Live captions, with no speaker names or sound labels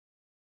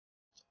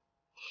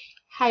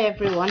Hi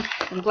everyone,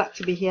 I'm glad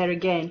to be here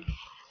again.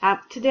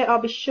 Today I'll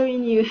be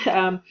showing you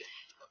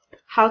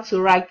how to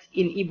write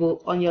in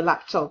Igbo on your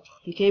laptop.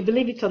 Okay,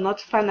 believe it or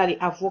not, finally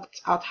I've worked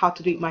out how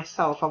to do it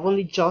myself. I've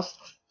only just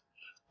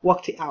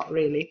worked it out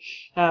really.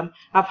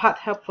 I've had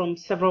help from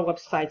several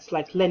websites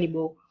like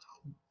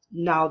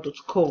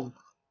learnigbonow.com,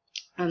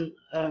 and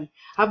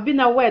I've been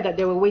aware that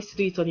there were ways to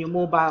do it on your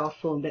mobile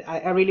phone, but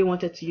I really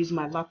wanted to use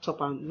my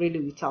laptop and really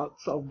without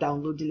sort of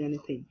downloading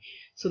anything.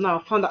 So now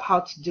I found out how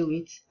to do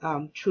it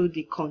through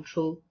the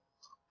control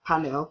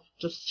panel,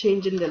 just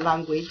changing the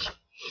language,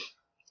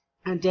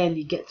 and then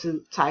you get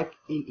to type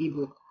in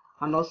Igbo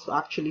and also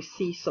actually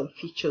see some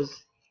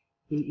features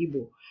in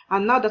Igbo.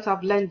 And now that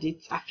I've learned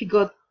it, I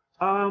figured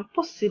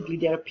possibly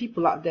there are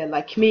people out there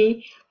like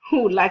me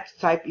who would like to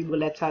type Igbo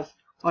letters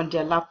on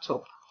their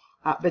laptop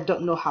but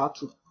don't know how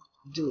to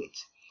do it.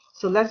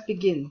 So let's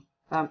begin,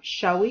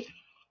 shall we?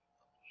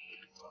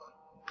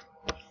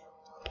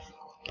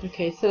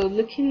 Okay, so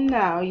looking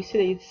now, you see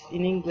that it's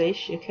in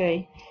English.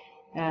 Okay,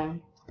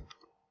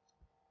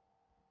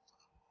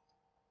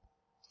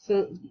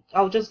 so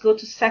I'll just go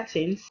to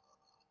settings.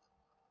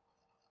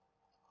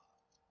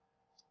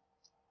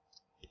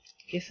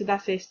 Okay, so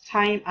that says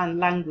time and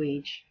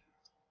language.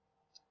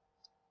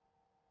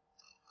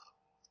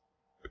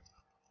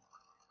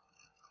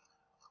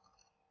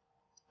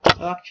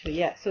 Oh, actually,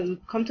 yeah, so you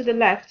come to the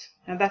left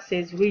and that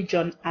says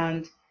region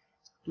and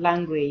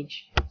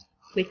language.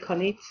 Click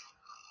on it.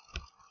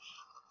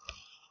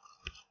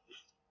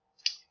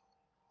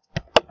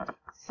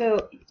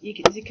 So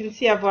as you can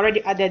see, I've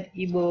already added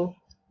Igbo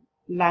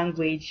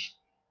language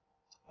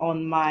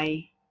on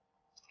my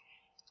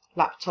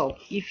laptop.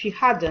 If you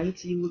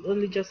hadn't, you would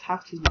only just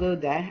have to go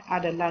there,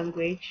 add a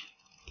language.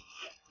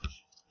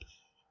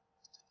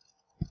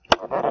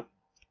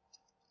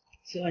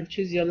 So and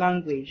choose your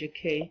language.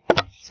 Okay,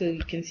 so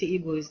you can see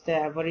Igbo is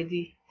there. I've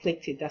already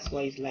clicked it, that's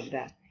why it's like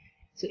that.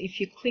 So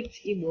if you clicked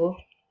Igbo,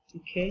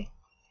 okay,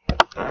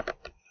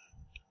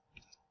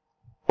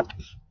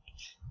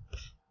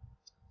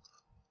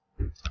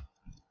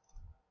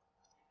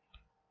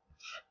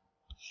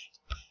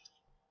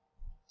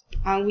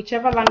 and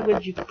whichever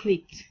language you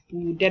clicked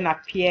will then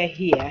appear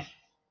here,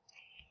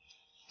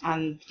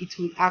 and it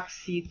will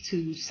ask you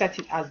to set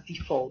it as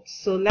default.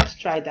 So let's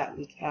try that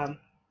with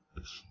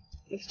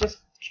let's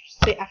just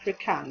say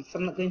Afrikaans.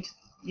 I'm not going to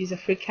use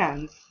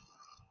Afrikaans.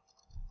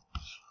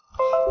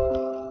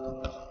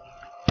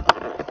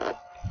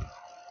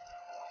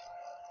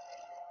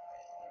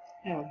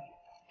 Oh,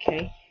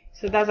 okay,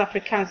 so that's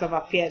Afrikaans have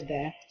appeared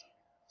there.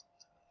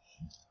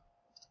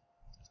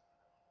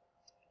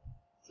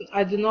 So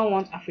I do not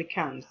want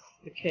Afrikaans.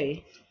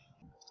 Okay,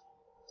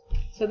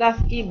 so that's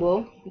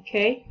Igbo.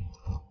 Okay,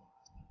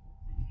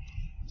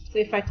 so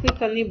if I click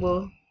on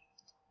Igbo,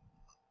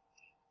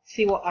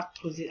 see what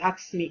happens. It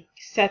asks me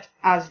set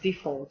as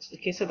default.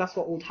 Okay, so that's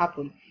what would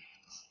happen.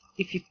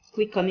 If you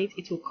click on it,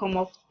 it will come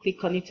up.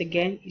 Click on it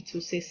again, it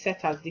will say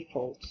set as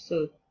default.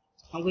 So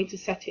I'm going to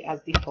set it as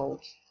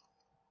default,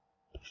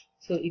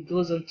 so it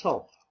goes on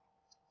top.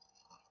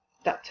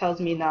 That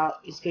tells me now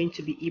it's going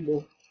to be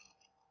Igbo.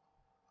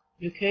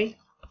 Okay,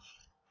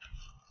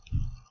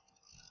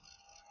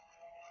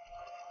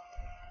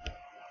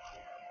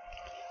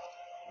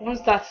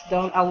 once that's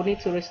done, I will need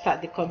to restart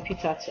the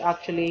computer to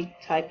actually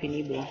type in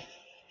Igbo.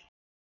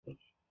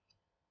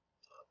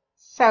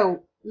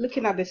 So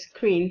looking at the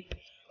screen,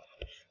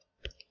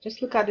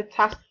 just look at the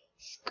task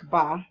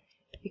bar.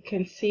 You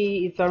can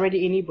see it's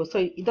already in Igbo. So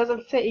it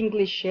doesn't say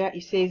English here,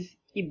 it says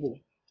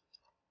Igbo.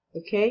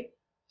 Okay,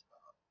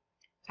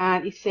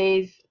 and it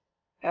says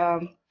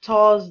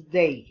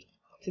Thursday.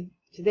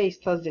 Today is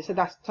Thursday, so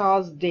that's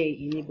Thursday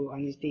in Igbo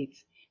and its date.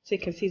 So you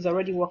can see it's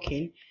already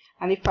working.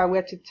 And if I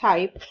were to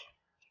type,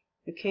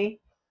 okay,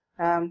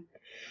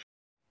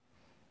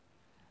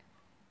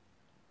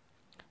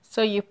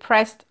 so you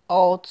pressed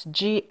Alt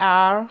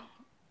GR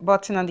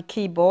button on the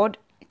keyboard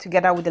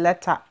together with the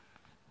letter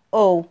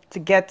O to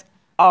get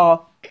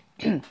O,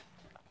 and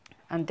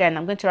then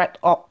I'm going to write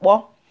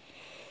Okpo.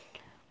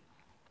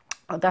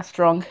 Oh, that's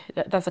wrong.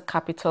 That's a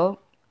capital.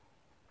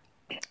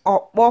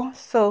 Okpo.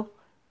 So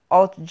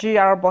Alt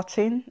GR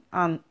button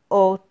and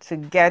O to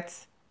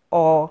get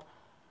O.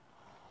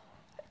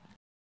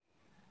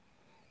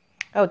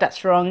 Oh,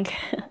 that's wrong.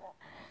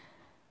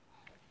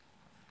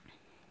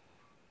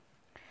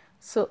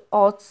 So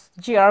Alt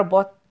GR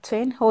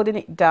button, holding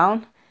it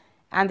down,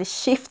 and the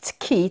Shift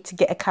key to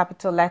get a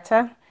capital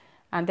letter,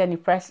 and then you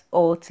press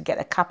O to get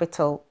a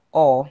capital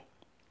O.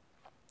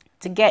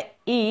 To get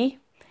E,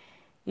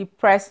 you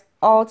press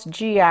Alt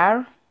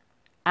GR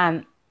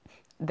and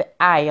the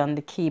I on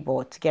the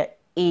keyboard to get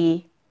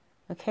E.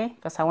 Okay,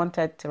 because I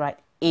wanted to write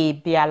E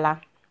Biala.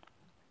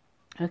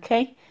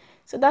 Okay,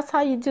 so that's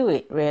how you do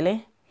it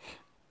really.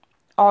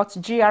 Alt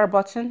GR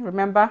button,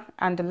 remember,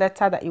 and the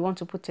letter that you want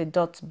to put a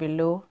dot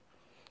below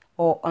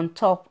or on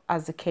top,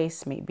 as the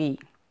case may be.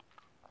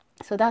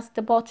 So that's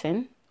the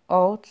button,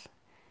 Alt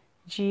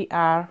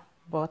GR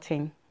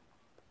button.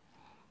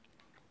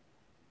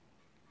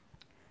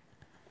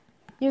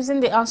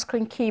 Using the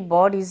on-screen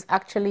keyboard is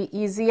actually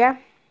easier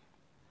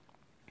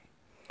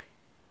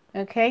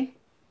Okay,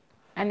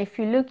 and if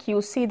you look,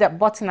 you'll see that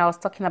button I was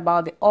talking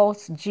about, the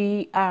Alt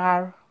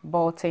GR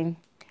button.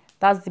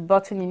 That's the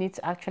button you need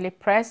to actually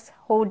press.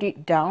 Hold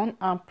it down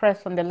and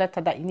press on the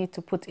letter that you need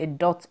to put a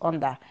dot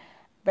under.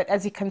 But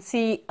as you can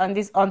see on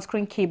this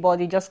on-screen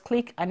keyboard, you just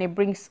click and it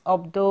brings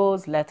up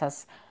those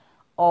letters.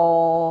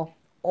 O,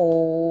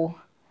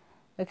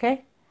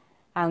 okay,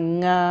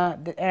 and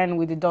the N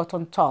with the dot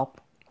on top.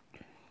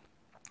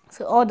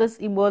 So all those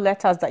Igbo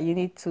letters that you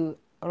need to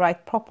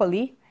write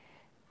properly,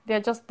 they're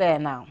just there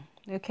now.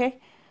 Okay,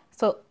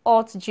 so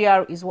Alt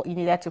GR is what you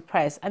needed to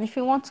press. And if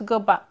you want to go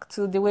back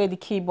to the way the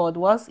keyboard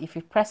was, if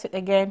you press it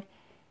again,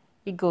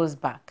 it goes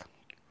back.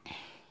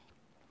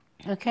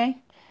 Okay,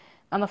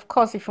 and of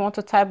course, if you want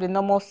to type the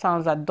normal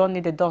sounds that don't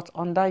need a dot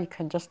under, you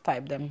can just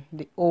type them,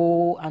 the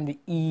O and the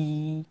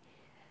E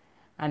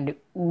and the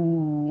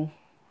U.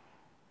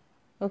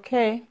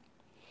 Okay,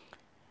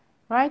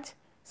 right?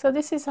 So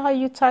this is how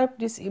you type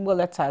these Igbo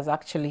letters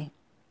actually.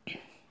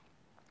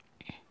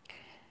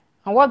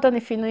 And well done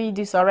if you know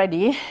this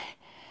already.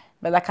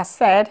 But like I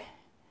said,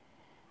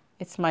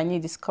 it's my new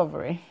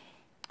discovery.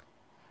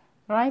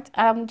 Right?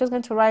 I'm just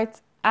going to write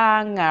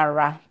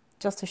Angara,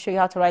 just to show you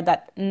how to write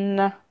that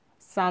N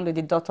sound with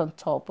the dot on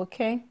top,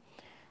 okay?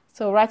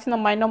 So writing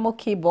on my normal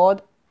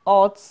keyboard,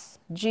 Alt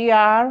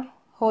GR,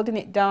 holding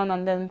it down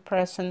and then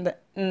pressing the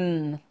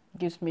N,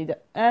 gives me the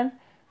N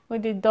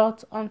with the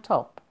dot on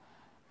top.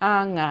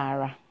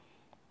 Angara.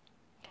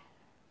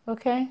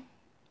 Okay?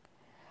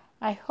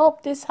 I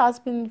hope this has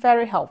been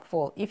very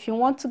helpful. If you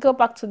want to go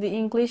back to the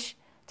English,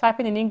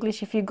 typing in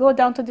English, if you go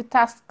down to the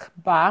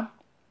taskbar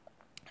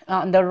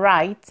on the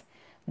right,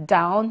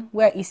 down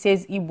where it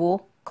says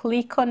Igbo,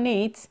 click on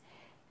it.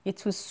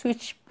 It will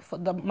switch.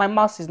 My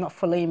mouse is not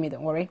following me,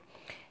 don't worry.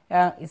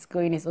 It's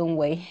going its own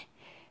way.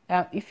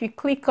 If you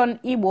click on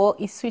Igbo,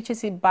 it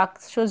switches it back,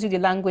 shows you the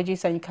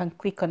languages, and you can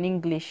click on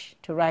English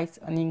to write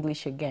on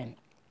English again.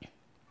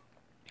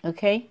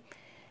 Okay?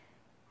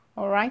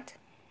 All right?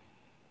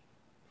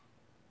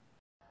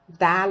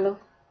 Daalụ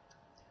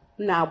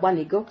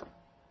na-agbanigo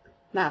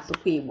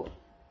na-asụkwa Igbo.